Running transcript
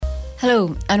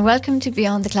Hello, and welcome to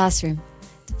Beyond the Classroom,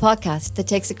 the podcast that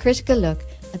takes a critical look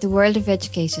at the world of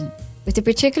education with a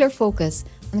particular focus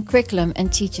on the curriculum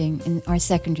and teaching in our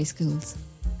secondary schools.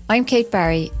 I'm Kate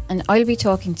Barry, and I'll be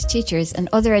talking to teachers and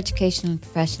other educational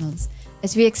professionals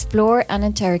as we explore and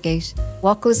interrogate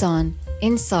what goes on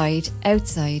inside,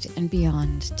 outside, and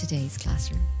beyond today's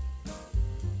classroom.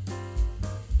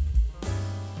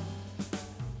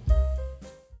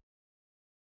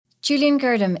 Julian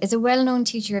Girdham is a well-known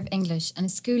teacher of English and a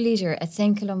school leader at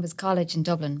St Columba's College in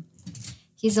Dublin.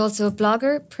 He is also a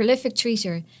blogger, prolific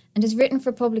tweeter, and has written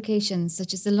for publications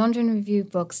such as the London Review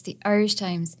books, the Irish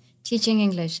Times, Teaching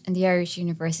English, and the Irish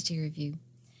University Review.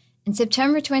 In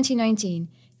September 2019,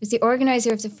 he was the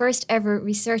organiser of the first ever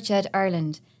Research Ed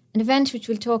Ireland, an event which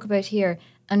we'll talk about here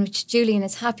and which Julian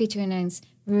is happy to announce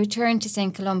will return to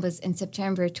St Columba's in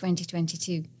September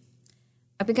 2022.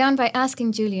 I began by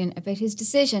asking Julian about his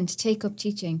decision to take up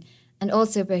teaching and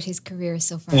also about his career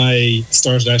so far. I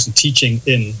started out in teaching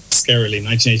in Skerry in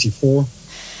 1984,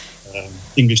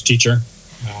 English teacher,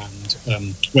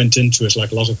 and went into it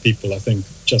like a lot of people, I think,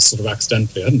 just sort of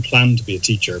accidentally. I hadn't planned to be a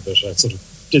teacher, but I sort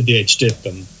of did the H-dip,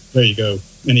 and there you go,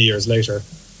 many years later,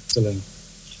 still in.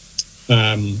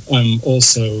 I'm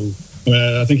also,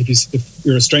 I think if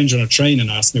you're a stranger on a train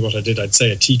and ask me what I did, I'd say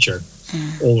a teacher.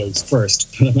 Always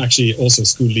first, but I'm actually also a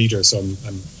school leader, so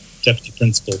I'm deputy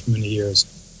principal for many years,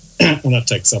 and that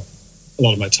takes up a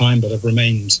lot of my time, but I've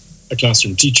remained a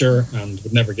classroom teacher and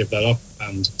would never give that up,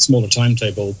 and smaller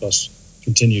timetable, but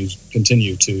continue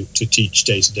to teach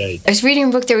day to day. I was reading a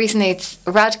book there recently, it's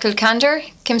Radical Candor,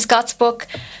 Kim Scott's book,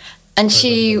 and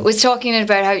she was talking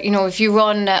about how, if you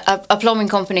run a plumbing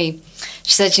company,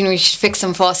 she said, you should fix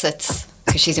some faucets.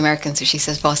 Because she's American, so she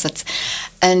says faucets.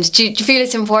 And do you feel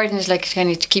it's important,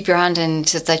 to keep your hand in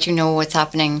so that you know what's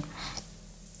happening?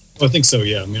 Well, I think so,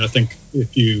 yeah. I mean, I think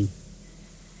if you,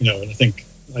 and I think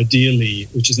ideally,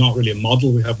 which is not really a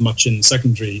model we have much in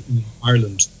secondary in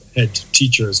Ireland, head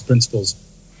teachers, principals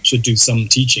should do some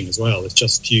teaching as well. It's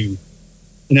just you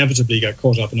inevitably get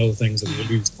caught up in other things and you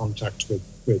lose contact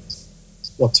with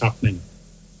what's happening.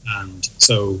 And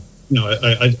so,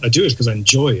 I do it because I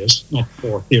enjoy it, not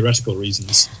for theoretical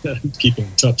reasons, keeping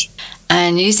in touch.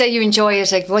 And you say you enjoy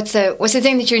it. What's the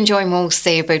thing that you enjoy most,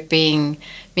 say, about being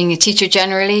a teacher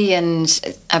generally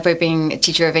and about being a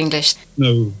teacher of English?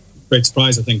 No great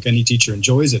surprise. I think any teacher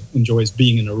enjoys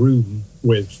being in a room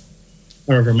with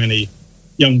however many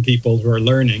young people who are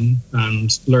learning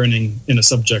in a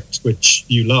subject which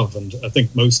you love. And I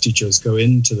think most teachers go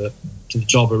into the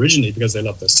job originally because they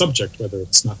love their subject, whether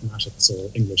it's mathematics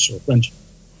or English or French.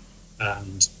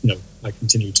 And, I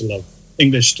continue to love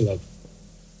English, to love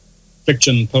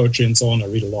fiction, poetry, and so on. I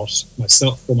read a lot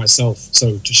for myself.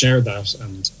 So to share that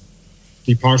and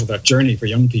be part of that journey for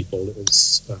young people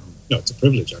is, it's a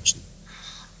privilege, actually.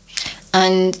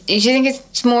 And do you think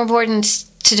it's more important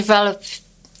to develop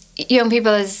young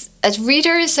people as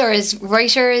readers or as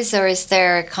writers, or is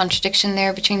there a contradiction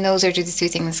there between those, or do the two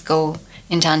things go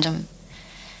in tandem?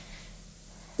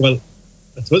 Well,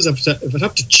 I suppose if I'd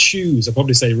have to choose, I'd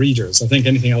probably say readers. I think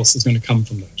anything else is going to come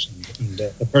from that. And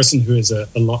a person who is a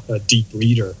deep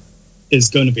reader is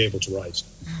going to be able to write.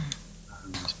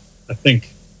 And I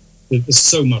think there's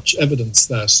so much evidence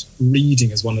that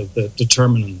reading is one of the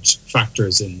determinant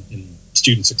factors in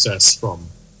student success from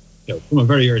a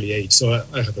very early age. So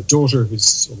I have a daughter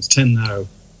who's almost 10 now,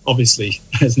 obviously,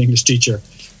 as an English teacher,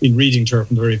 been reading to her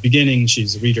from the very beginning.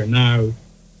 She's a reader now.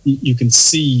 You can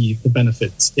see the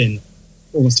benefits in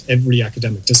almost every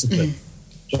academic discipline,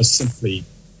 just simply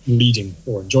reading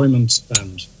for enjoyment,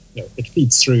 and it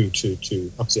feeds through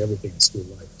to obviously everything in school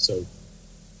life. So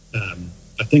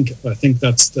I think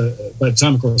that's by the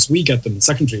time, of course, we get them in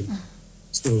secondary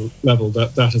school level,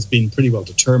 that has been pretty well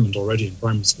determined already in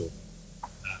primary school.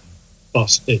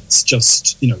 But it's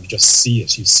just, you just see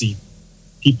it. You see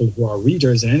people who are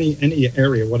readers in any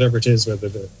area, whatever it is, whether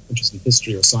they're interested in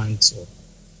history or science or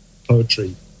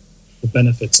poetry, the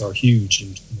benefits are huge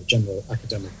in the general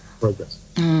academic progress.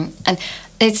 And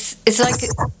it's like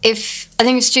if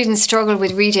students struggle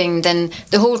with reading, then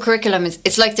the whole curriculum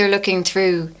it's like they're looking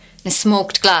through a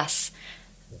smoked glass.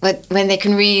 But when they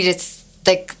can read, it's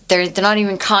like they're not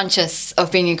even conscious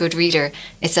of being a good reader.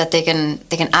 It's that they can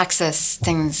access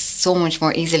things so much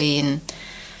more easily. And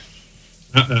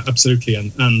absolutely,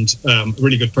 and a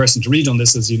really good person to read on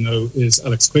this, as you know, is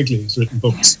Alex Quigley, who's written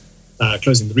books.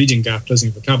 Closing the Reading Gap, Closing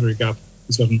the Vocabulary Gap.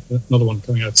 He's got another one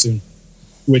coming out soon,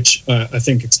 which I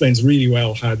think explains really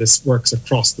well how this works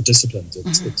across the disciplines.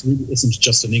 It really isn't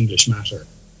just an English matter.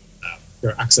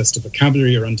 Your access to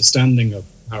vocabulary, your understanding of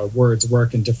how words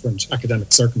work in different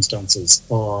academic circumstances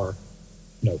are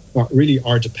really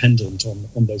are dependent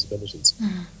on those abilities.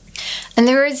 And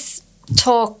there is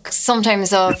talk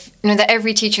sometimes of that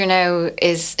every teacher now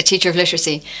is a teacher of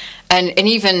literacy, and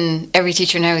even every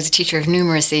teacher now is a teacher of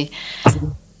numeracy.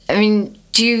 I mean,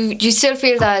 do you still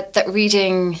feel that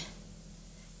reading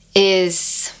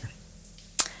has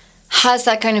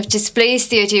that kind of displaced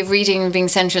the idea of reading being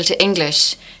central to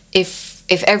English? If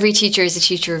every teacher is a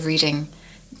teacher of reading,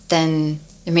 then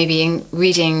maybe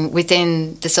reading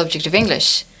within the subject of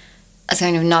English as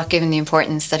kind of not given the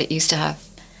importance that it used to have.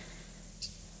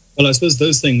 Well, I suppose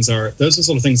those are the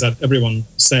sort of things that everyone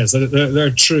says.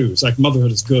 They're true. It's like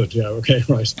motherhood is good. Yeah, okay,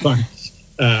 right, fine.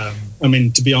 I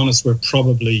mean, to be honest, we're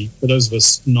probably, for those of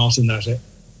us not in that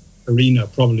arena,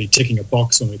 probably ticking a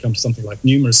box when we come to something like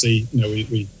numeracy.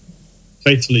 We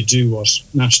faithfully do what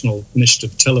national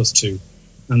initiative tell us to,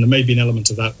 and there may be an element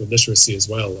of that with literacy as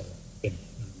well. I think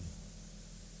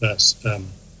that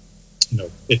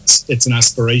it's an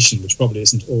aspiration which probably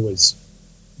isn't always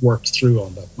worked through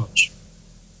on that much.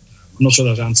 I'm not sure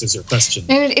that answers your question.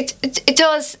 It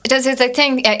does. I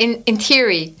think in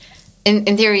theory,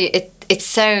 it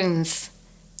sounds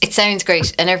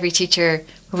great, and every teacher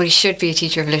probably should be a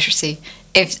teacher of literacy.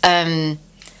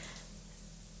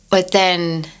 But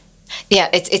then,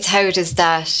 it's how does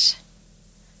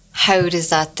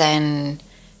that then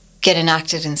get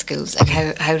enacted in schools? Like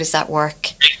how does that work?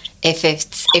 If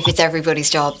it's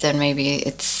everybody's job, then maybe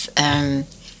it's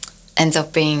ends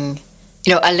up being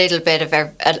a little bit of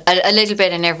a little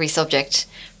bit in every subject,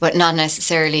 but not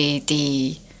necessarily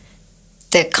the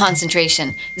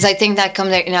concentration. Because I think that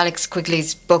comes out in Alex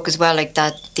Quigley's book as well, like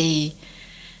that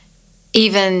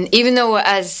even though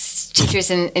as teachers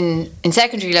in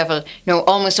secondary level,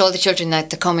 almost all the children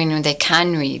that come in when they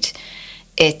can read,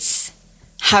 it's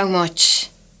how much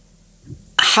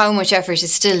effort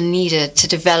is still needed to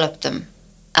develop them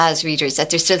as readers, that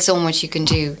there's still so much you can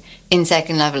do in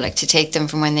second level, like to take them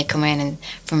from when they come in and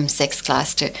from sixth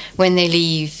class to when they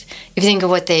leave. If you think of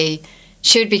what they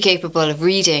should be capable of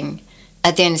reading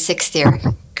at the end of sixth year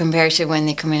compared to when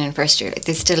they come in first year, like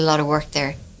there's still a lot of work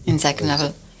there in second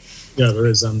level. Yeah, there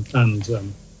is, and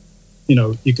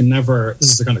you can never.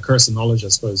 This is the kind of curse of knowledge, I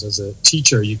suppose. As a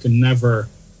teacher, you can never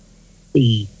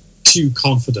be too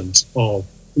confident of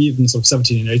even sort of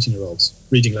 17 and 18-year-olds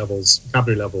reading levels,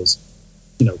 vocabulary levels.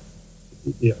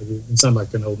 You can sound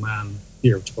like an old man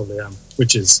here, which I probably am,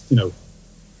 which is,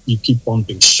 you keep on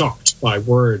being shocked by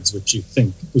words which you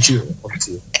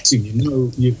obviously assume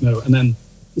you know, and then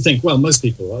you think, well, most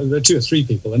people, there are 2 or 3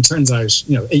 people, and turns out,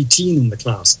 18 in the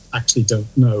class actually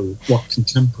don't know what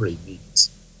contemporary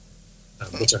means,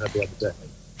 which I had the other day.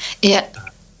 Yeah.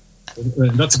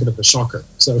 That's a bit of a shocker.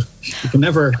 So you can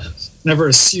never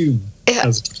assume. Yeah.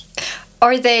 As a teacher.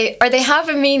 Or they have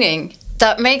a meaning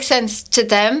that makes sense to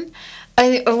them.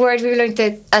 A word we learned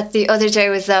at the other day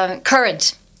was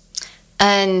current,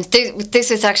 and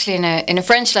this is actually in a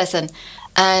French lesson,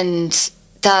 and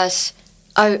that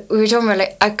we were talking about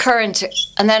like a current,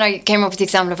 and then I came up with the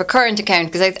example of a current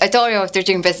account, because I thought if they're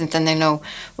doing business then they know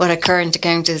what a current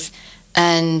account is,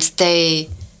 and they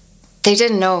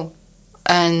didn't know,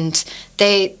 and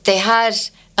they had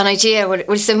an idea what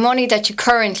it's the money that you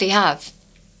currently have,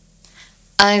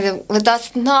 and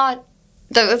that's not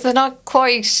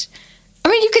quite. I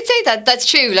mean, you could say that's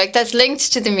true, like that's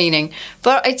linked to the meaning,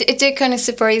 but it did kind of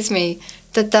surprise me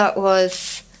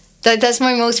that's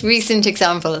my most recent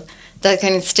example that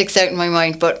kind of sticks out in my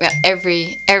mind. But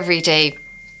every day,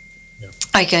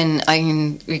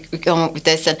 we come up with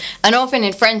this, and often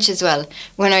in French as well.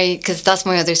 Because that's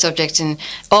my other subject, and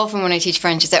often when I teach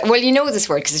French, it's like, well, you know this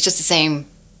word because it's just the same.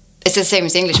 It's the same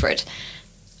as the English word,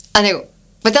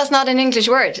 but that's not an English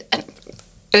word. And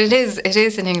it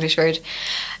is an English word.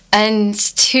 And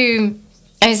to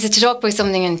talk about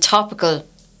something in topical,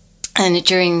 and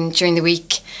during the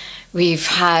week, we've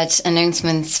had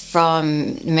announcements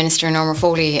from Minister Norma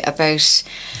Foley about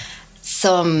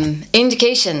some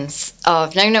indications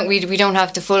of, now we don't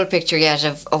have the full picture yet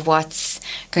of what's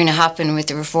going to happen with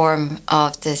the reform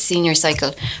of the senior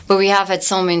cycle, but we have had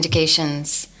some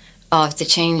indications of the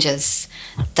changes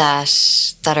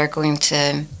that are going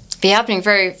to be happening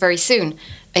very, very soon.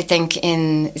 I think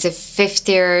is it fifth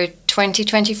year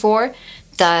 2024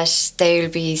 that they'll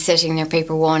be sitting their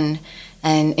paper 1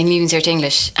 in Leaving Cert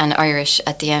English and Irish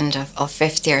at the end of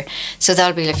fifth year. So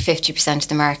that'll be like 50% of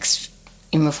the marks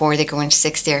before they go into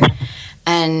sixth year.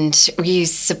 And were you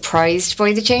surprised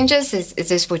by the changes? Is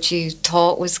this what you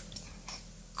thought was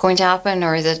going to happen,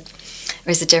 or is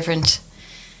it different?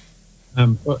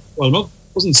 Well, I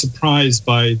wasn't surprised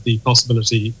by the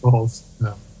possibility of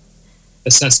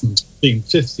assessment being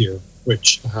fifth year,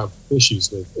 which I have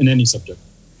issues with in any subject.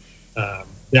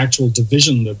 the actual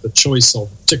division, the choice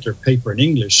of a particular paper in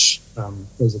English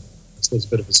was, I suppose, a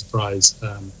bit of a surprise.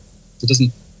 It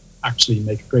doesn't actually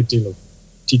make a great deal of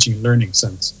teaching and learning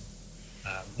sense.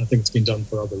 I think it's been done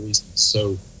for other reasons.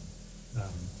 So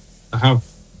I have,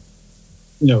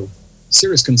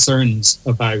 serious concerns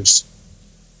about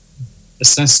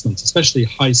assessment, especially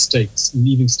high stakes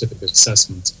leaving certificate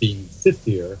assessments being fifth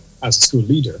year as a school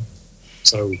leader.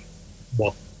 So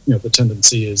what the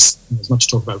tendency is, there's much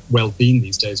talk about well-being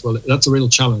these days. Well, that's a real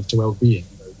challenge to well-being.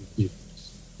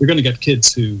 You're going to get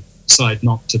kids who decide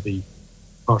not to be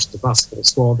part of the basketball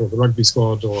squad or the rugby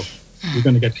squad, or you're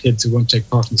going to get kids who won't take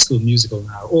part in the school musical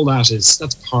now. All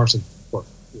that's part of what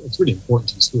it's really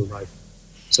important in school life.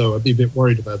 So I'd be a bit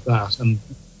worried about that. And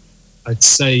I'd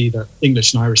say that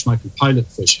English and Irish might be pilot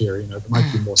fish here. There might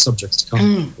be more subjects to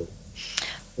come.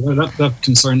 That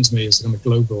concerns me as a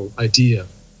global idea.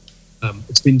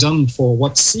 It's been done for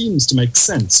what seems to make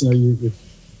sense. You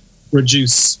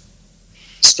reduce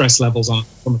stress levels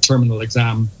from a terminal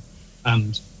exam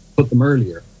and put them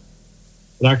earlier.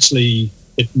 But actually,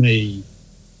 it may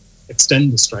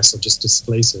extend the stress or just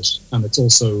displace it. And it's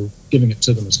also giving it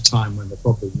to them at a time when they're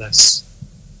probably less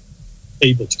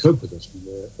able to cope with it.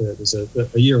 There's a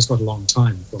year is quite a long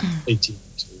time from 18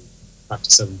 to back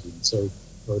to 17. So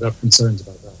I would have concerns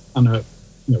about that. And,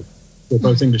 we're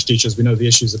both English teachers. We know the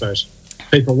issues about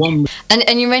paper one.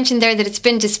 And you mentioned there that it's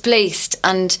been displaced.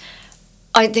 And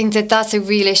I think that that's a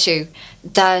real issue,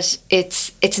 that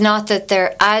it's not that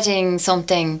they're adding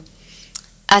something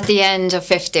at the end of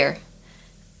fifth year.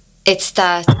 It's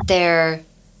that they're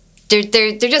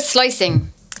just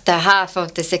slicing the half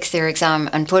of the sixth year exam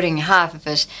and putting half of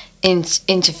it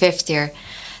into fifth year.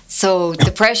 So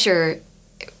the pressure,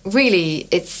 really,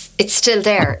 it's still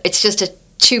there. It's just at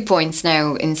 2 points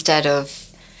now instead of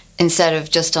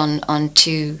just on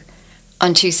two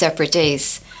separate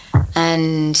days.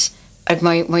 And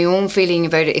my own feeling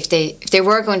about it, if they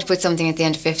were going to put something at the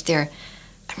end of fifth year,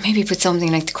 I'd maybe put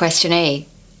something like the question A,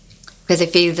 because I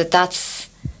feel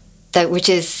that which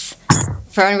is,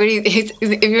 for anybody,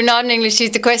 if you're not an English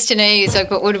teacher, the question A is like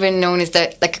what would have been known as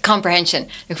like a comprehension,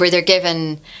 like where they're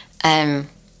given a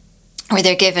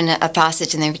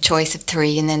passage and they have a choice of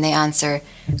 3, and then they answer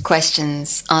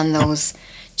questions on those.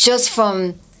 Just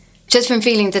from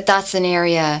feeling that that's an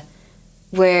area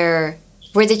where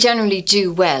they generally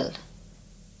do well,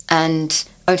 and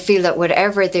I would feel that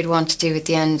whatever they'd want to do at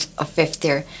the end of fifth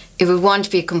year, it would want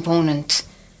to be a component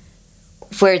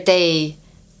where they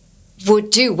would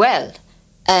do well,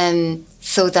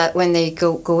 so that when they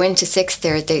go into sixth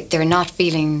year, they're not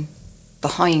feeling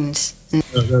behind.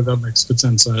 That makes good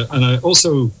sense. And I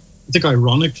think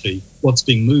ironically, what's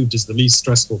being moved is the least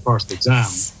stressful part of the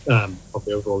exam, of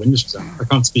the overall English exam. I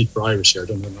can't speak for Irish here, I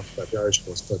don't know enough about the Irish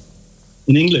course, but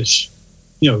in English,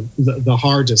 the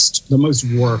hardest, the most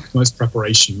work, the most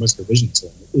preparation, most revision and so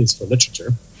on is for literature,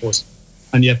 of course.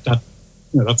 And yet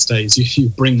that stays. You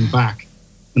bring back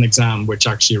an exam which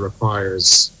actually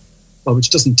requires, which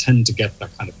doesn't tend to get that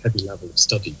kind of heavy level of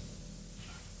study.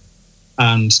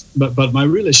 But my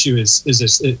real issue is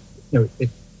this, that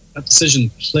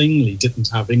decision plainly didn't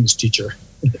have English teacher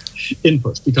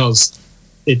input, because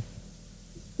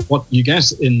what you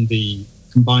get in the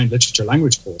combined literature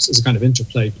language course is a kind of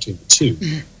interplay between the two.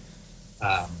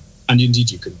 And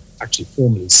indeed you could actually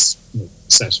formally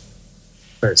set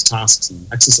various tasks and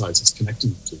exercises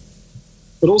connecting the two.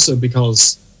 But also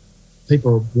because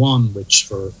paper one, which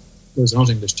for those not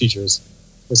English teachers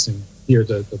listening here,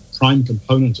 the prime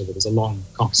component of it is a long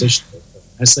composition, an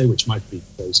essay, which might be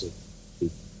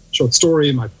short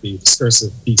story, might be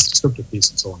discursive piece, descriptive piece,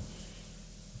 and so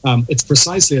on. It's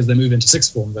precisely as they move into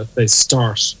sixth form that they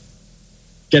start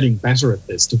getting better at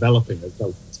this, developing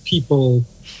as people,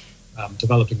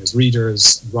 developing as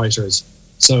readers, writers.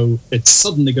 So it's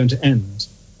suddenly going to end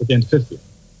at the end of fifth year,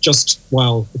 just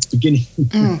while it's beginning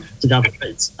to gather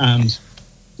pace. And,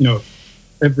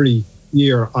 every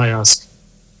year I ask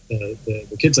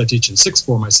the kids I teach in sixth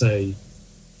form, I say,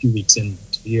 a few weeks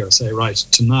into the year, I say, right,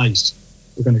 tonight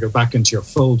we're going to go back into your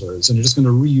folders and you're just going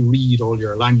to reread all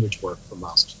your language work from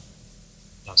last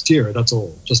year. That's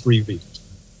all. Just reread it.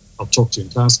 I'll talk to you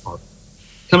in class tomorrow.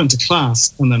 Come into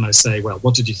class, and then I say, well,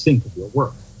 what did you think of your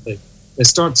work? They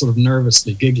start sort of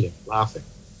nervously giggling, laughing.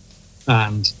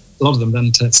 And a lot of them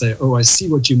then say, oh, I see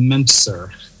what you meant,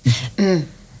 sir.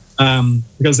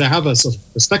 Because they have a sort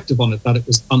of perspective on it that it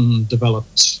was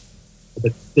undeveloped, a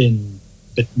bit thin,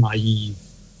 a bit naive,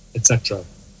 etc.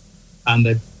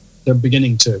 And they're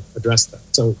beginning to address that.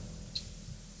 So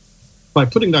by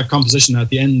putting that composition at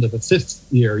the end of the fifth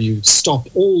year, you stop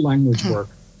all language work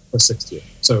for sixth year.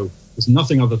 So there's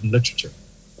nothing other than literature.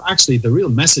 Actually, the real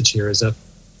message here is that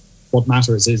what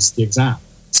matters is the exam,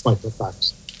 despite the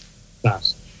fact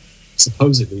that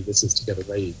supposedly this is to get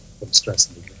away from stress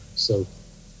in the exam. So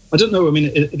I don't know. I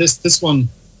mean, this one,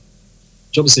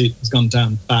 which obviously has gone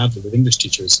down badly with English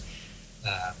teachers,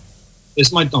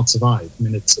 this might not survive. I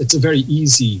mean, it's a very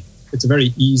easy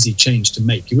change to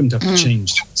make. You wouldn't have to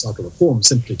change cycle reform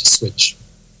simply to switch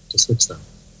them,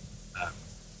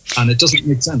 and it doesn't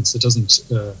make sense. It doesn't.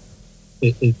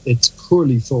 It's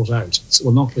poorly thought out.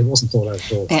 It wasn't thought out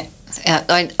at all. Yeah,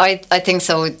 I think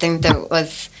so. I think there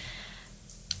was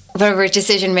whatever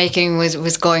decision making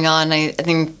was going on. I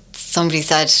think somebody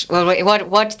said, well,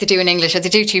 what did they do in English? Or they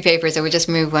do 2 papers, or we just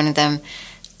move one of them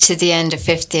to the end of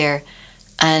 5th year.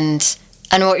 And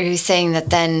what you're saying, that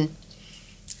then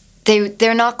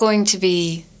they're not going to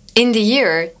be in the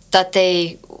year that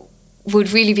they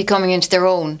would really be coming into their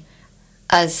own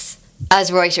as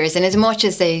writers, in as much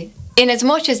as they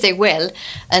will,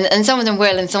 and some of them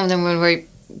will, and some of them will write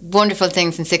wonderful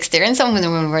things in 6th year, and some of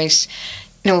them will write,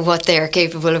 what they are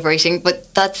capable of writing. But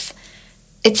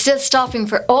it's still stopping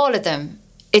for all of them.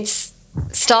 It's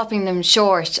stopping them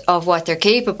short of what they're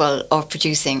capable of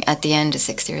producing at the end of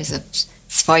 6 years of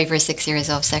 5 or 6 years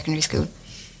of secondary school.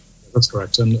 That's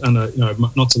correct. And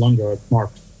not so long ago, I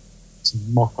marked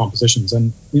some mock compositions,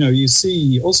 and you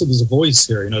see also there's a voice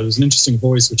here. There's an interesting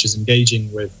voice which is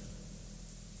engaging with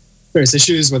various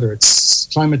issues, whether it's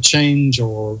climate change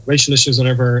or racial issues,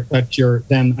 whatever. That you're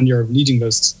leading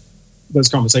those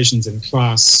conversations in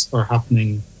class are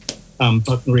happening.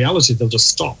 But in reality, they'll just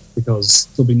stop because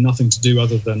there'll be nothing to do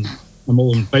other than, I'm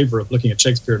all in favour of looking at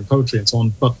Shakespeare and poetry and so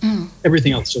on, but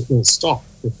everything else just will stop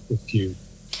if you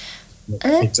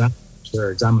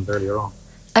were examined earlier on.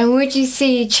 And would you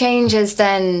see changes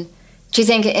then, do you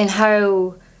think, in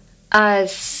how,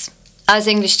 as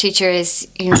English teachers,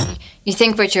 you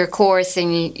think about your course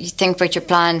and you think about your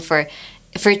plan for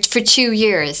 2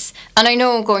 years, and I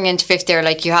know going into 5th year,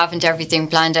 like, you haven't everything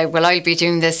planned out. Well, I'll be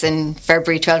doing this in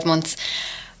February, 12 months,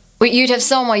 but you'd have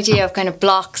some idea of kind of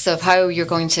blocks of how you're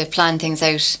going to plan things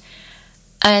out.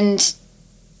 And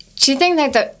do you think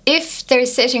that if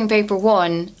there's sitting paper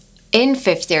 1 in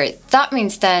 5th year, that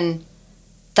means then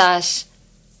that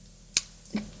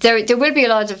there will be a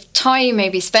lot of time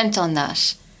maybe spent on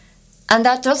that, and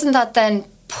doesn't that then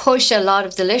push a lot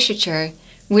of the literature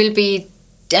will be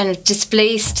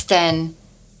displaced then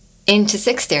into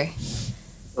 6th year?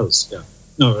 Yeah.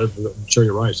 No, I'm sure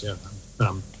you're right. Yeah.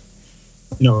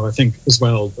 I think as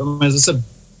well, as I said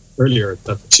earlier,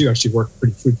 that the two actually work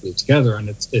pretty fruitfully together, and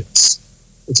it's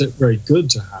very good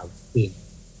to have in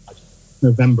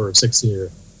November of 6th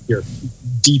year you're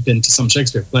deep into some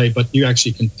Shakespeare play, but you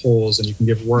actually can pause and you can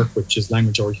give work which is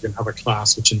language, or you can have a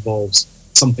class which involves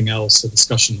something else, a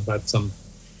discussion about some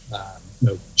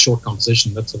short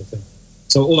composition, that sort of thing.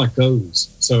 So all that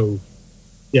goes. So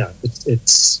yeah,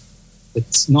 it's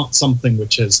not something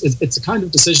which is, it's a kind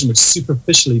of decision which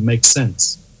superficially makes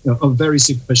sense, a very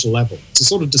superficial level. It's a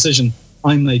sort of decision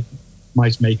I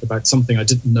might make about something I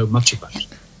didn't know much about.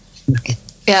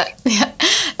 Yeah.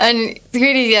 And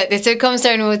really, so it comes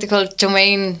down to what they call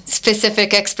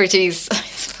domain-specific expertise. I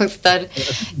suppose that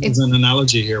there's an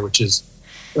analogy here, which is,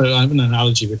 I have an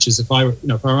analogy which is, if I were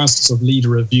asked to sort of lead a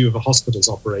review of a hospital's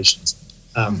operations,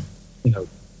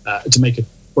 to make it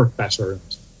work better and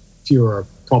fewer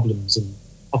problems in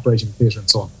operating the theatre and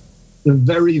so on, the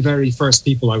very, very first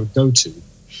people I would go to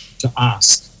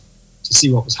ask to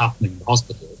see what was happening in the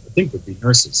hospital, I think, would be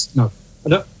nurses. No,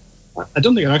 I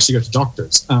don't think I'd actually go to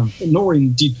doctors, nor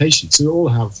indeed patients, who all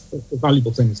have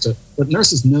valuable things but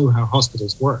nurses know how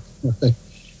hospitals work. They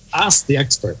ask the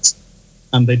experts,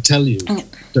 and they tell you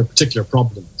their particular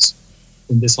problems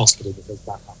in this hospital because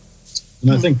that happened.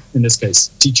 And I think in this case,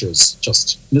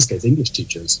 English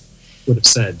teachers would have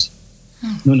said,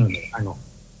 no, hang on.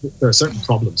 There are certain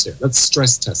problems here. Let's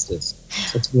stress test this.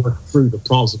 Let's work through the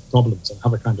problems and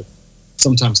have a kind of,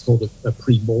 sometimes called a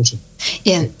pre-mortem.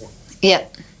 Yeah.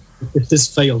 If this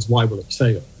fails, why will it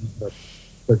fail?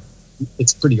 But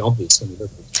it's pretty obvious when you look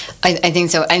at it. I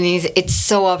think so. I mean, it's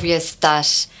so obvious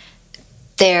that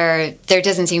there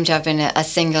doesn't seem to have been a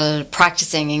single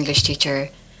practicing English teacher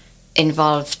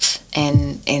involved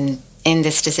in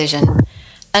this decision.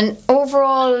 And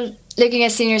overall, looking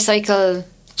at senior cycle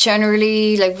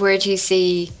generally, like, where do you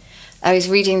see? I was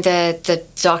reading the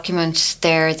document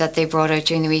there that they brought out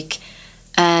during the week,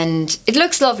 and it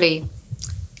looks lovely.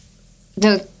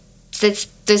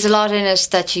 There's a lot in it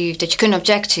that you couldn't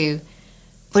object to,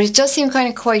 but it does seem kind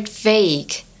of quite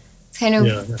vague. Kind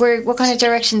of what kind of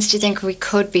directions do you think we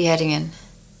could be heading in?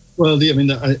 Well,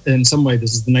 in some way,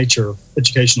 this is the nature of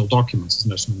educational documents,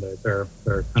 isn't it? I mean,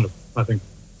 they're kind of, I think,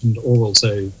 in oral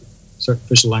say certain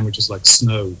official languages like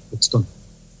Snow, it's done.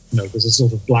 There's a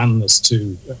sort of blandness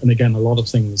to, and again, a lot of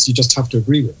things you just have to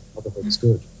agree with. Otherwise, it's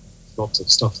good. Lots of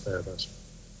stuff there that,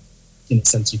 in a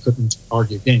sense, you couldn't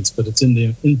argue against, but it's in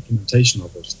the implementation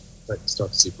of it that you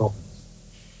start to see problems.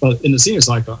 But in the senior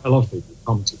cycle, a lot of people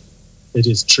commented, it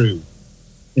is true.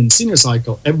 In the senior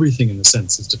cycle, everything in a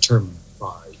sense is determined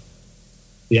by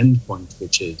the end point,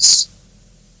 which is,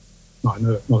 I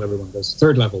know not everyone does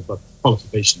third level, but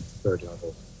qualification for third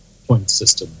level, point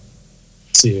system,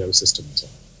 CAO system, and so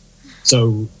on.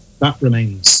 So that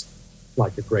remains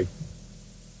like a great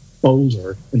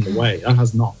boulder in the way. That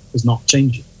is not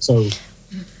changing. So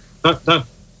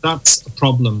that's a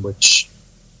problem which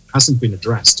hasn't been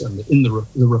addressed, and in the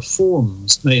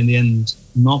reforms may in the end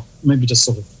not maybe just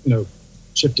sort of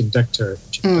shifting deck chair,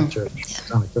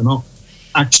 they're not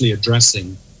actually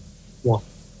addressing what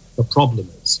the problem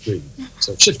is really.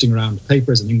 So shifting around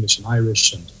papers in English and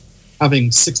Irish and having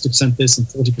 60% this and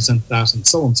 40% that and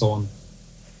so on,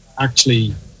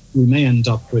 actually we may end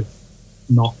up with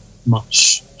not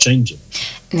much changing.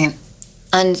 Yeah.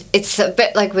 And it's a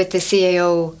bit like with the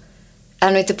CAO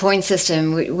and with the point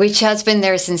system, which has been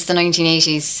there since the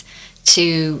 1980s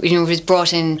was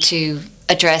brought in to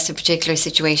address a particular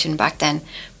situation back then.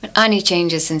 But any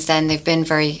changes since then, they've been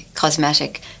very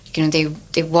cosmetic.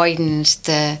 They widened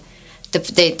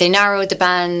they narrowed the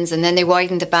bands and then they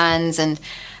widened the bands and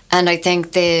I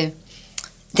think they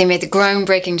made the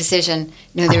groundbreaking decision.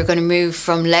 They were going to move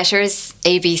from letters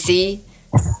ABC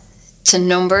to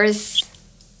numbers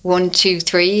 1, 2,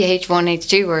 3, H1,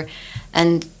 H2,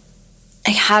 and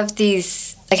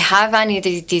have any of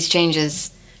these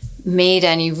changes made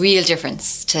any real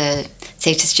difference to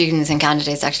students and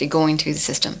candidates actually going through the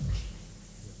system?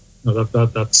 No,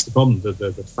 that's the problem.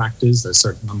 The fact is there's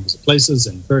certain numbers of places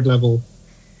in third level.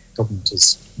 Government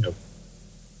is,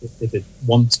 if it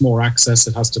wants more access,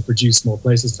 it has to produce more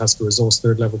places, it has to resource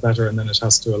third level better, and then it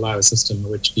has to allow a system in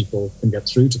which people can get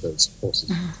through to those courses.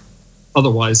 Mm-hmm.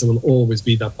 Otherwise, there will always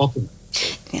be that bottleneck.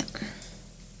 Yeah.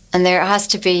 And there has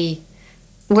to be,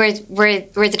 where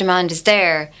the demand is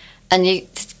there, and you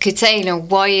could say,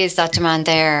 why is that demand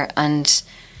there, and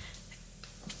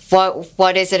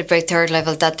what is it about third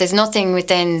level that there's nothing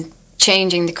within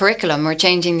changing the curriculum or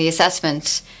changing the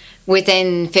assessment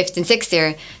within fifth and sixth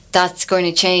year that's going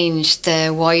to change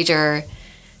the wider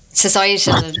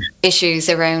societal issues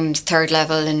around third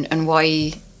level and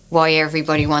why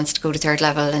everybody wants to go to third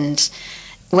level. And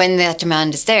when that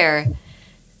demand is there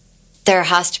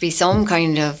has to be some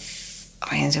kind of,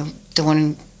 I don't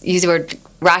want to use the word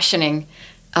rationing,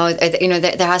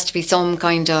 there has to be some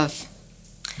kind of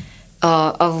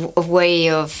a way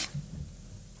of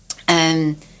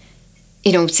saying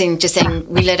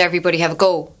we let everybody have a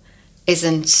go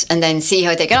and then see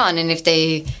how they get on, and if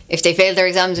they fail their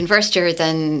exams in first year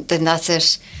then that's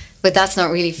it. But that's not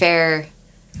really fair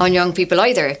on young people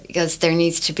either, because there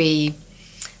needs to be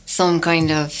some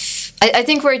kind of, I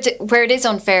think where it is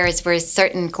unfair is where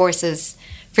certain courses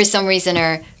for some reason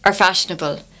are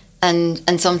fashionable,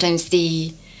 and sometimes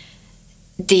the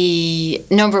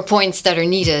number of points that are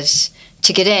needed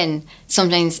to get in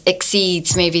sometimes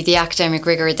exceeds maybe the academic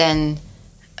rigor then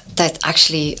that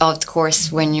actually of the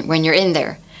course when you're in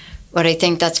there. But I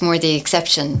think that's more the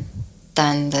exception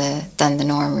than the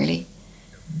norm, really.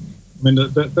 I mean,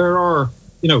 there are,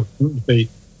 wouldn't be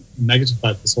negative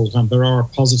about this all the time. There are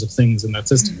positive things in that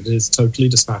system. It is totally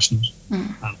dispassionate.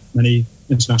 Many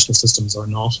international systems are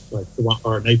not, like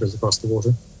our neighbours across the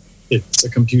water. It's a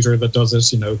computer that does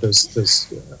it.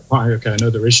 There's okay, I know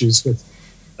there are issues with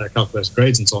calculated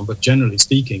grades and so on, but generally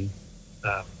speaking,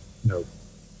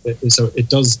 so it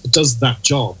does that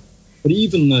job. But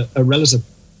even a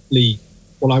relatively,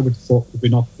 what I would have thought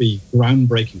would not be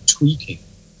groundbreaking tweaking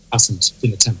hasn't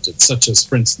been attempted. Such as,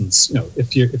 for instance,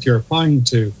 if you're applying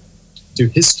to do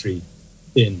history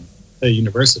in a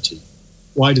university,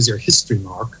 why does your history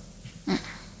mark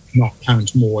not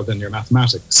count more than your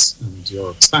mathematics and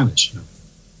your Spanish?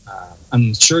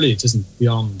 And surely it isn't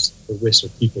beyond the wit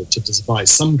of people to devise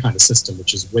some kind of system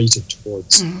which is weighted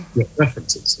towards your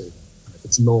preferences. So, if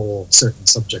it's law, certain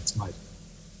subjects might.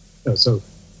 So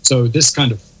this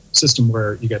kind of system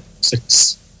where you get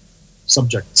 6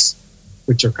 subjects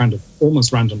which are kind of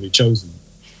almost randomly chosen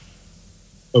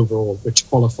overall, which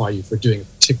qualify you for doing a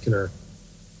particular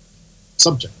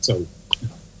subject. So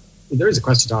there is a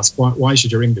question to ask: why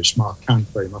should your English mark count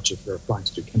very much if you're applying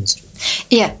to do chemistry?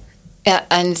 Yeah,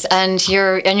 and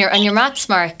your maths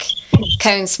mark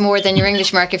counts more than your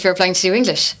English mark if you're applying to do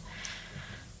English.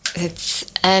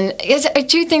 I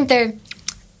do think there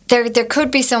there could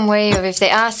be some way of, if they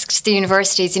asked the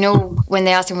universities, you know, when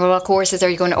they asked them, well, what courses are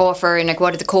you going to offer, and like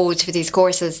what are the codes for these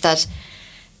courses, that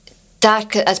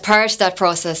as part of that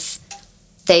process,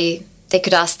 they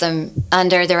could ask them,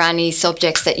 and are there any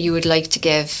subjects that you would like to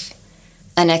give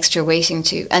an extra weighting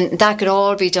to? And that could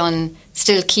all be done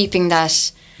still keeping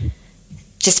that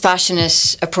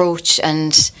dispassionate approach,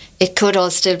 and it could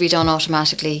all still be done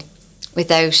automatically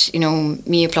without, you know,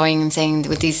 me applying and saying,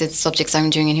 well, these are the subjects I'm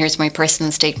doing and here's my personal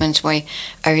statement why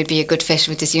I would be a good fit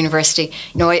with this university.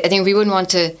 You know, I think we wouldn't want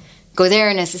to go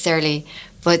there necessarily,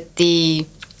 but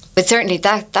certainly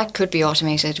that could be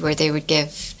automated, where they would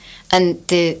give. And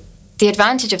the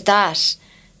advantage of that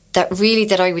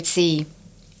I would see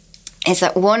is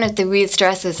that one of the real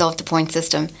stresses of the point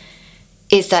system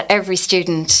is that every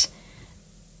student,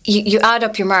 you add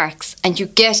up your marks and you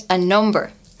get a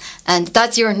number, and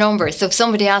that's your number. So if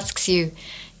somebody asks you,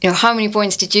 you know, how many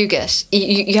points did you get?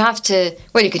 You have to,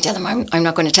 well, you can tell them, I'm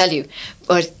not going to tell you,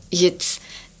 but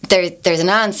there's an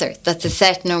answer. That's a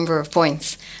set number of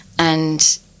points. And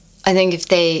I think if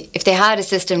they had a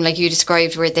system like you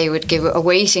described, where they would give a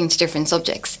weighting to different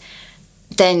subjects,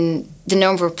 then the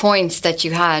number of points that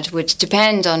you had would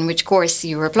depend on which course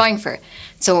you were applying for.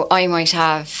 So I might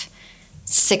have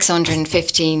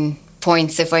 615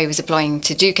 points if I was applying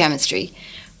to do chemistry,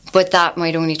 but that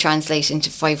might only translate into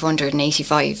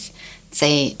 585,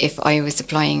 say, if I was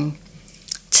applying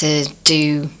to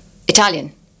do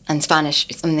Italian and Spanish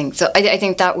or something. So I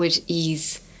think that would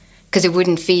ease, because it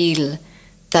wouldn't feel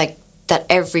like that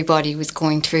everybody was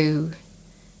going through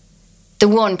the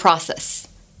one process,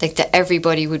 like that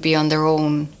everybody would be on their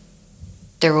own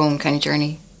kind of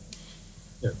journey.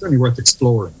 Yeah, it's certainly worth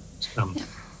exploring.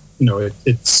 You know,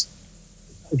 it's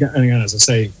again, as I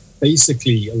say,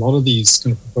 basically a lot of these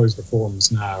kind of proposed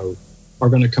reforms now are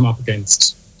going to come up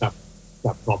against that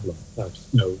problem. That,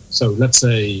 you know, so let's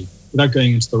say, without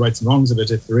going into the rights and wrongs of it,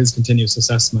 if there is continuous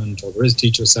assessment or there is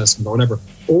teacher assessment or whatever,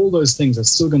 all those things are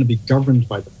still going to be governed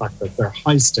by the fact that they're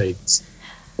high stakes,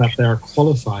 that they're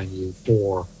qualifying you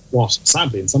for what,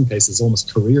 sadly, in some cases,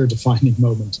 almost career-defining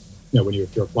moment, you know,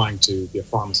 if you're applying to be a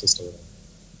pharmacist or whatever.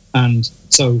 And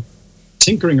so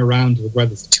tinkering around with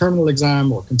whether it's a terminal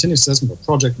exam or continuous assessment or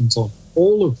project and so on,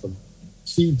 all of them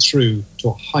feed through to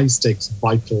a high-stakes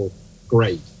vital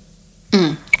grade.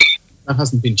 That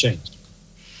hasn't been changed.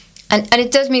 And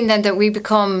it does mean then that we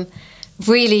become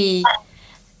really,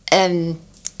 you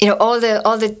know, all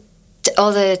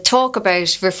the talk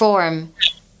about reform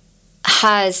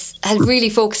has really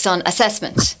focused on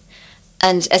assessment,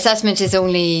 and assessment is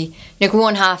only like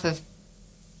one half of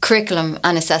curriculum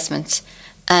and assessment.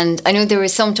 And I know there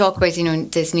was some talk about, you know,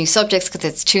 there's new subjects, because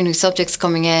it's 2 new subjects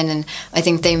coming in, and I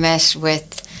think they met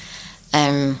with,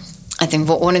 I think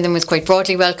one of them was quite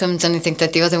broadly welcomed, and I think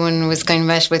that the other one was kind of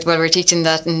met with, well, we're teaching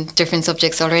that in different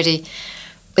subjects already.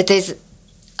 But there's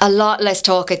a lot less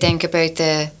talk, I think, about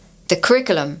the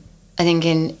curriculum. I think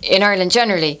in Ireland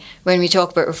generally, when we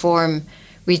talk about reform,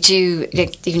 we do,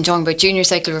 like even talking about junior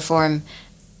cycle reform,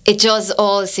 it does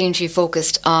all seem to be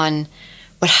focused on,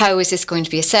 well, how is this going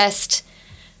to be assessed,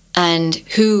 and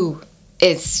who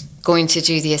is going to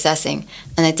do the assessing,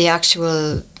 and that the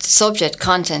actual subject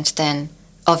content then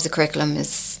of the curriculum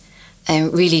is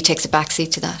really takes a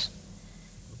backseat to that.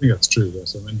 I think that's true,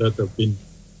 yes. I mean, there have been,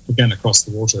 again, across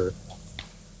the water,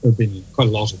 there have been quite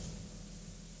a lot of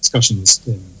discussions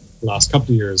in the last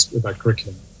couple of years about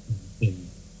curriculum in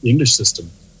the English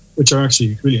system, which are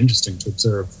actually really interesting to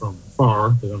observe from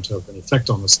afar. They don't have any effect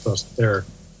on us, but they're,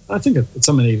 I think, in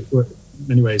so many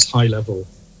ways, high-level,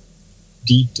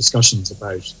 deep discussions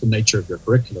about the nature of your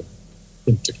curriculum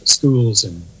in particular schools,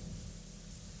 in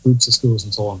groups of schools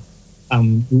and so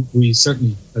on. We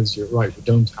certainly, as you're right, we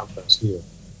don't have that here.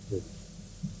 Really.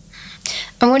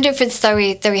 And one difference that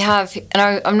we have,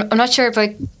 and I'm not sure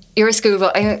about your school,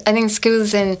 but I think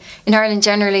schools in Ireland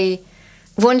generally,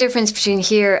 one difference between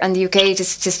here and the UK,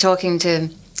 just talking to,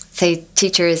 say,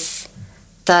 teachers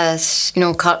that, you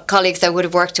know, colleagues that would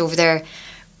have worked over there,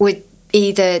 would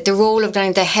be the role of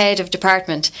the head of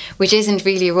department, which isn't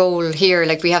really a role here.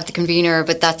 Like, we have the convener,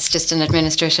 but that's just an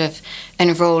administrative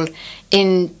kind of role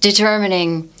in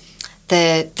determining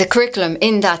the curriculum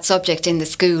in that subject in the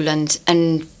school, and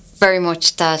very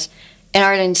much that in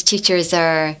Ireland teachers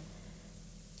are,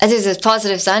 as there's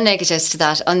positives and negatives to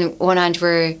that. On the one hand,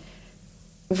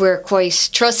 we're quite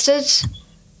trusted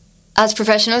as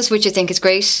professionals, which I think is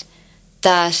great,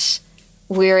 that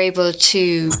we're able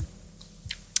to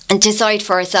decide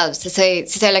for ourselves. To say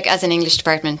like, as an English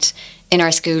department in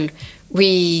our school,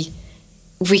 we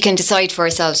can decide for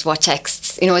ourselves what texts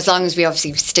texts, as long as we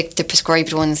obviously stick to the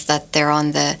prescribed ones that they're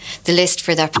on the list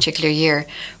for that particular year.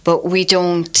 But we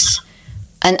don't,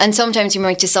 and sometimes we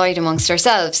might decide amongst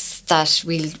ourselves that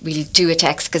we'll do a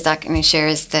text because that kind of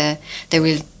shares that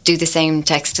we'll do the same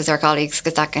text as our colleagues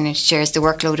because that kind of shares the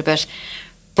workload a bit.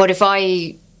 But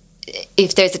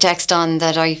if there's a text on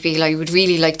that I feel I would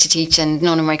really like to teach and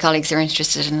none of my colleagues are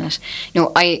interested in it,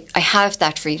 I have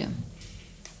that freedom.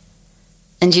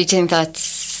 And do you think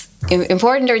that's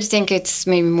important, or do you think it's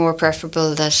maybe more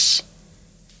preferable that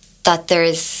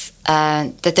there's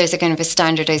a kind of a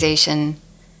standardisation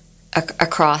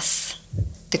across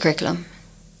the curriculum?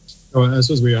 Well, I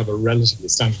suppose we have a relatively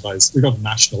standardised. We've got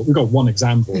one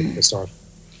exam board at the start,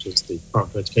 which is the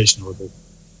Department of Education or the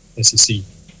SEC.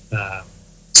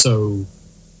 So,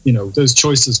 those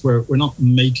choices we're not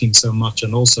making so much,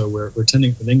 and also we're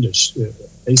tending with English.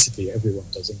 Basically, everyone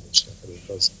does English, everyone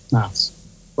does maths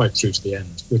right through to the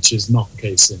end, which is not the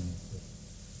case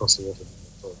across the water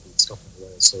or Scotland and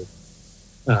Wales. So,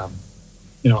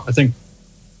 I think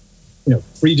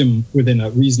freedom within a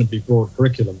reasonably broad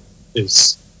curriculum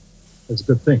is a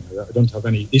good thing. I don't have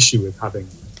any issue with having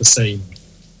the same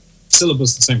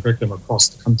syllabus, the same curriculum across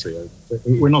the country.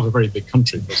 We're not a very big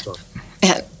country, for a start.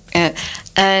 Yeah.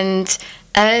 And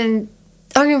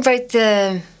talking about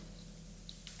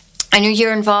I know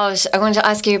you're involved. I want to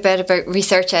ask you a bit about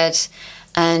ResearchEd,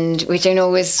 and which I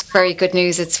know is very good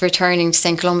news. It's returning to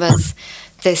St. Columba's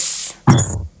this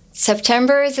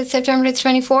September. Is it September the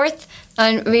 24th?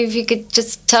 And maybe if you could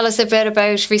just tell us a bit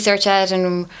about ResearchEd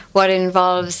and what it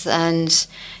involves, and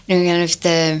kind of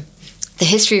the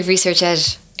history of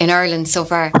ResearchEd in Ireland so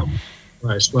far.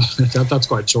 Right. Well, that's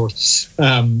quite short.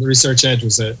 The ResearchEd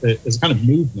is a kind of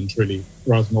movement, really,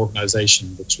 rather than an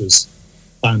organisation, which was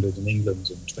founded in England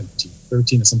in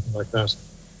 2013 or something like that.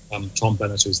 Tom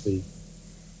Bennett, who's the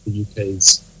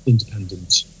UK's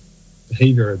independent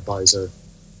behaviour advisor,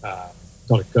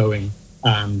 got it going.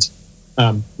 And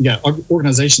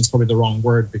organisation is probably the wrong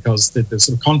word, because the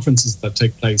sort of conferences that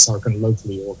take place are kind of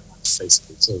locally organised,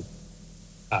 basically. So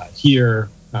here,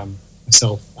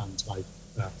 myself and my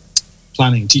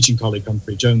planning teaching colleague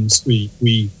Humphrey Jones,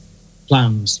 we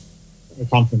planned a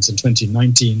conference in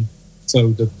 2019.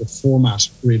 So the format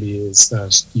really is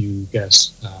that you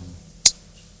get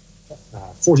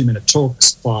 40-minute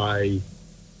talks by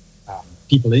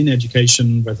people in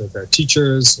education, whether they're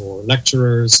teachers or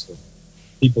lecturers, or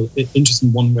people interested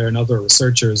in one way or another,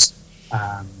 researchers,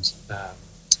 and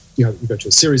you go to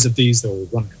a series of these. They'll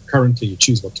run concurrently. You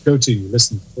choose what to go to. You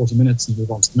listen for 40 minutes and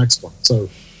move on to the next one. So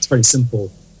it's a very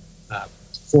simple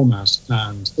format,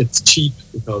 and it's cheap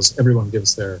because everyone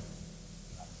gives their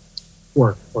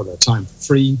work or their time for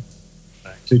free,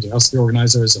 including us, the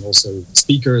organisers, and also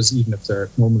speakers. Even if they're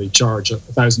normally charge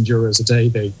 €1,000 a day,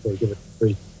 they give it for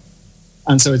free.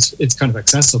 And so it's kind of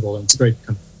accessible, and it's a great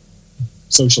kind of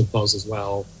social buzz as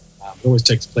well. It always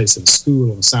takes place in a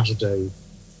school on a Saturday.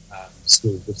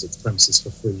 School gives its premises for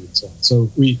free and so on. So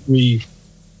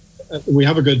we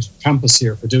have a good campus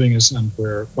here for doing it, and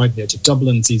we're right at the edge of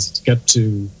Dublin. It's easy to get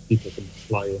to. People can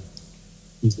fly in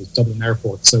easily to Dublin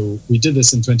Airport. So we did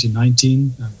this in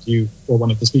 2019, and you were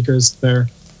one of the speakers there,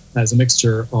 as a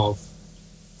mixture of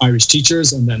Irish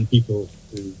teachers and then people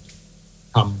who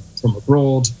come from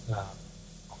abroad,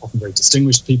 often very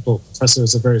distinguished people,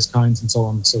 professors of various kinds and so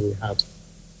on. So we had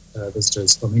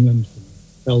visitors from England, from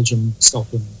Belgium,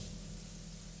 Scotland,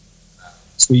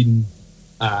 Sweden,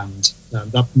 and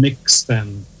that mix,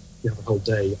 then you have a whole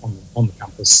day on the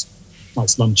campus,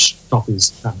 nice lunch,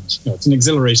 coffees, and it's an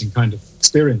exhilarating kind of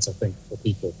experience, I think, for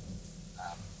people.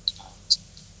 And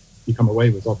you come away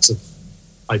with lots of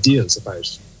ideas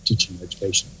about teaching and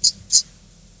education. It's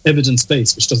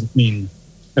evidence-based, which doesn't mean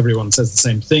everyone says the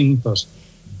same thing, but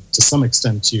to some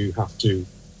extent you have to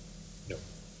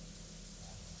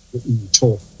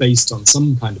talk based on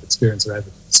some kind of experience or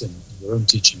evidence in your own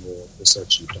teaching or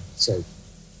research you've done.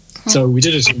 So we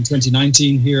did it in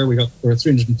 2019 here. There were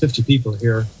 350 people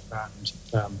here, and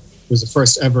it was the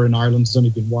first ever in Ireland. There's only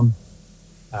been one.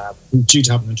 Due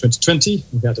to happen in 2020.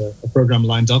 We had a program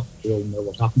lined up. We all know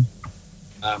what happened.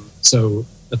 So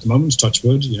at the moment, touch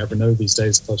wood, you never know these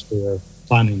days, but we are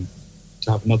planning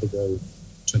to have another go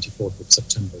 24th of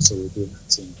September. So we'll be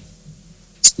announcing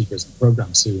speakers and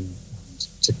programs soon, and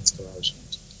tickets go out.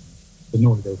 And they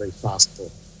normally go very fast for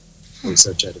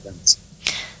ResearchEd events.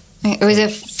 It was a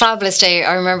fabulous day.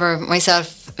 I remember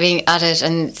myself being at it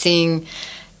and seeing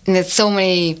so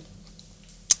many,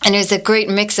 and it was a great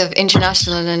mix of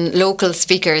international and local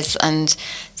speakers, and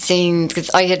seeing,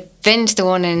 because I had been to the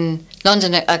one in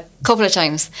London a couple of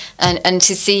times, and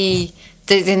to see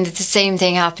the same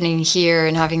thing happening here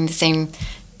and having the same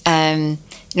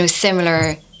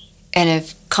similar kind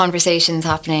of conversations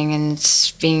happening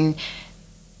and being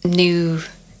new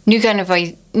kind of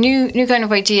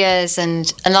ideas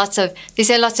and lots of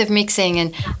mixing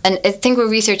and I think what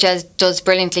Research Ed does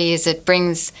brilliantly is it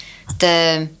bridges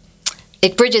the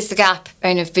gap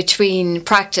kind of between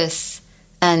practice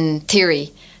and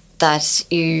theory, that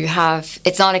you have.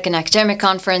 It's not like an academic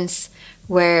conference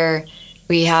where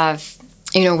we have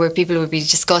where people would be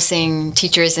discussing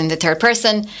teachers in the third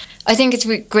person. I think it's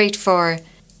great for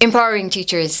empowering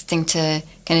teachers, to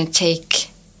kind of take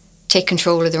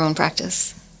control of their own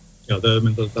practice. Yeah,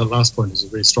 the last point is a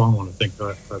very strong one. I think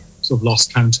I've sort of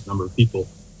lost count of the number of people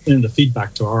in the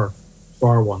feedback to our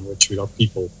one, which we got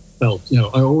people felt,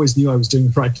 I always knew I was doing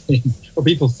the right thing, or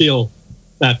people feel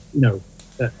that,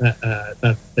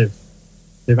 that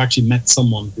they've actually met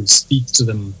someone who speaks to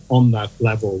them on that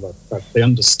level, that they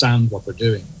understand what they're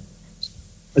doing.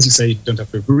 As you say, you don't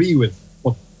have to agree with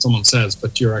what someone says,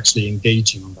 but you're actually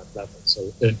engaging on that level.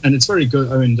 So, and it's very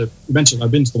good. I mean, you mentioned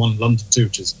I've been to the one in London too,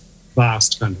 which is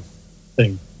vast kind of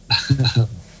thing.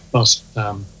 But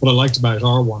what I liked about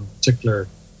our one in particular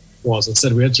was, I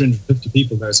said we had 350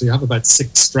 people there, so you have about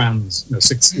 6 strands,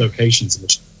 6 locations in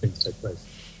which things take place.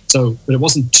 So, but it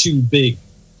wasn't too big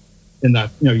in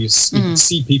that, you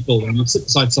see people and you sit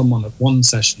beside someone at one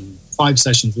session, 5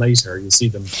 sessions later, you see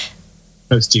them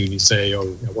close to you and you say,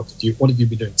 what have you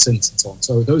been doing since, and so on.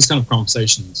 So those kind of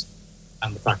conversations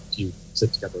and the fact that you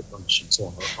sit together at lunch and so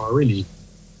on are really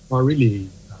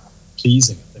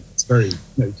pleasing. I think it's very,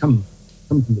 you come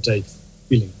from the day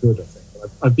feeling good, I think.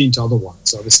 I've been to other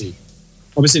ones. Obviously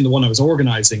in the one I was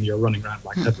organising, you're running around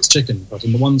like headless chicken. But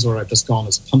in the ones where I've just gone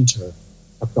as a punter,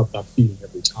 I've got that feeling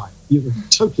every time. You're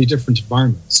totally different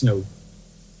environments,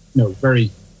 very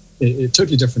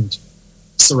totally different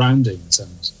surroundings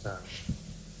and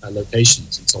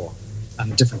locations and so on,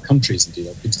 and different countries. Indeed,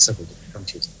 I've been to several different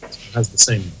countries. It has the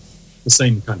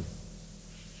same kind of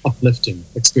uplifting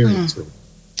experience, really.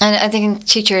 And I think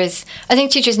teachers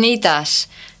need that.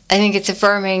 I think it's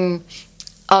affirming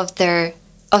of their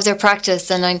practice,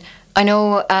 and I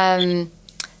know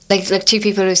like 2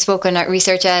 people who've spoken at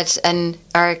Research Ed and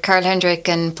are Carl Hendrick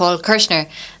and Paul Kirshner,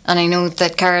 and I know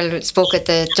that Carl spoke at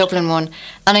the Dublin one,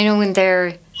 and I know in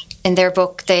their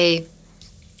book they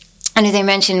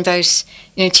mention about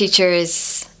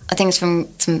teachers. I think it's from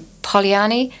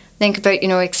Polanyi. Think about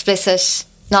explicit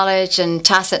knowledge and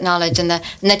tacit knowledge, and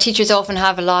that teachers often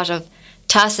have a lot of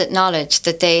tacit knowledge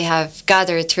that they have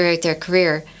gathered throughout their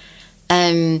career,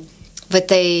 but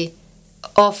they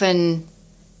often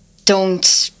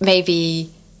don't maybe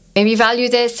value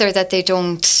this, or that they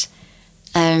don't,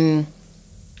 and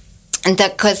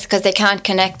that because they can't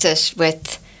connect it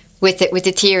with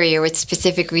the theory or with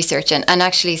specific research, and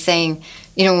actually saying,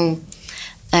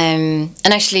 and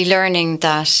actually learning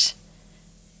that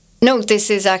no, this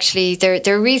is actually there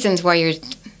are reasons why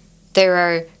there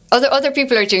are other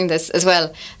people are doing this as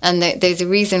well, and there's a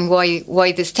reason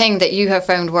why this thing that you have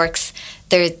found works.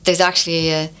 There's actually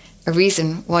a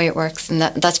reason why it works, and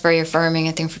that's very affirming,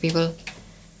 I think, for people.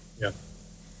 Yeah.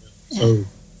 So,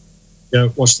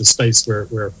 watch the space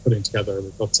we're putting together.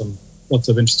 We've got lots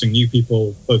of interesting new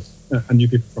people, both new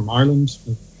people from Ireland,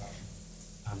 and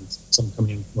some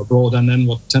coming in from abroad. And then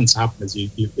what tends to happen is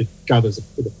it gathers a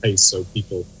bit of pace. So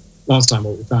people, last time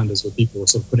what we found is where people were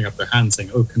sort of putting up their hands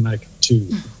saying, "Oh, can I come too?"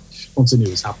 Once they knew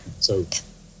it was happening. So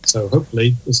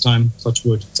hopefully this time, touch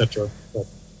wood, etc., that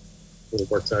all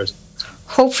works out.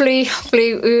 Hopefully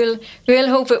we'll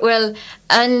hope it will.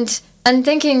 And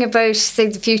thinking about, say,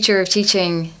 the future of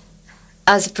teaching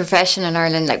as a profession in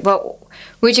Ireland, like, what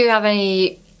would you have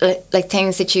any like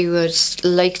things that you would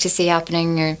like to see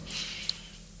happening, or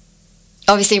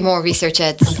obviously more Research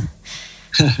Eds?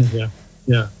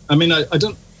 Yeah. I mean, I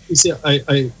don't. You see,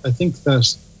 I think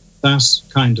that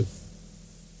kind of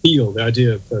feel the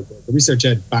idea of the Research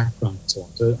Ed background and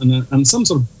so on, and some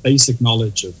sort of basic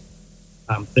knowledge of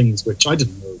things which I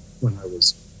didn't know when I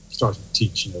was starting to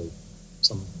teach,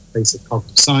 some basic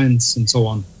cognitive science and so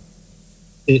on.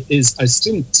 It is, I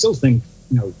still think,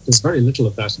 there's very little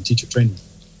of that in teacher training,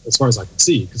 as far as I can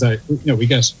see, because we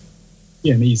get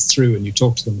PMEs through and you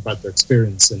talk to them about their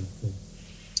experience in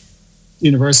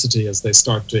university as they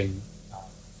start doing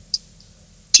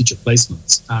teacher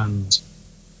placements, and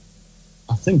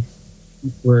I think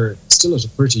we're still at a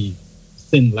pretty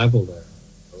thin level there.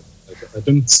 I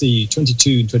don't see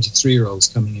 22 and 23-year-olds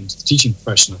coming into the teaching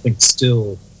profession, I think,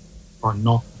 still are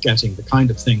not getting the kind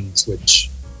of things which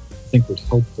I think would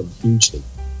help them hugely.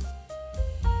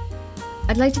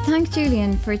 I'd like to thank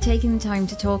Julian for taking the time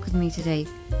to talk with me today.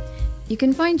 You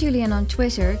can find Julian on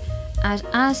Twitter at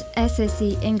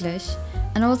SSE English,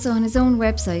 and also on his own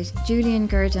website,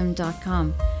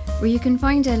 juliangurdam.com, where you can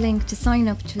find a link to sign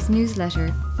up to his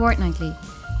newsletter fortnightly,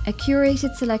 a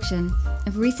curated selection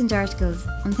of recent articles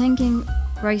on thinking,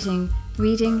 writing,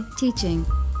 reading, teaching,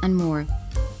 and more.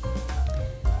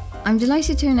 I'm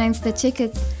delighted to announce that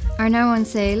tickets are now on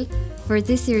sale for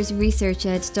this year's Research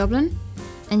Ed Dublin,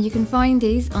 and you can find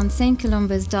these on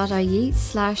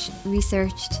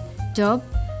stcolumbus.ie/researched-dub.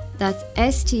 That's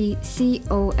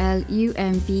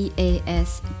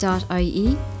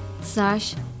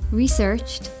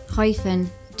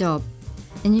stcolumbus.ie/researched-dub.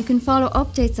 And you can follow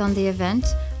updates on the event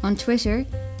on Twitter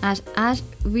at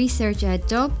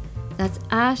 @ResearchEdDub. That's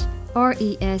at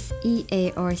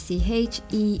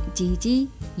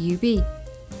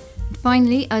ResearchEdDub. And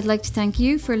finally, I'd like to thank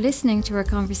you for listening to our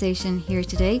conversation here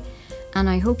today, and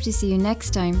I hope to see you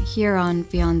next time here on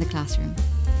Beyond the Classroom.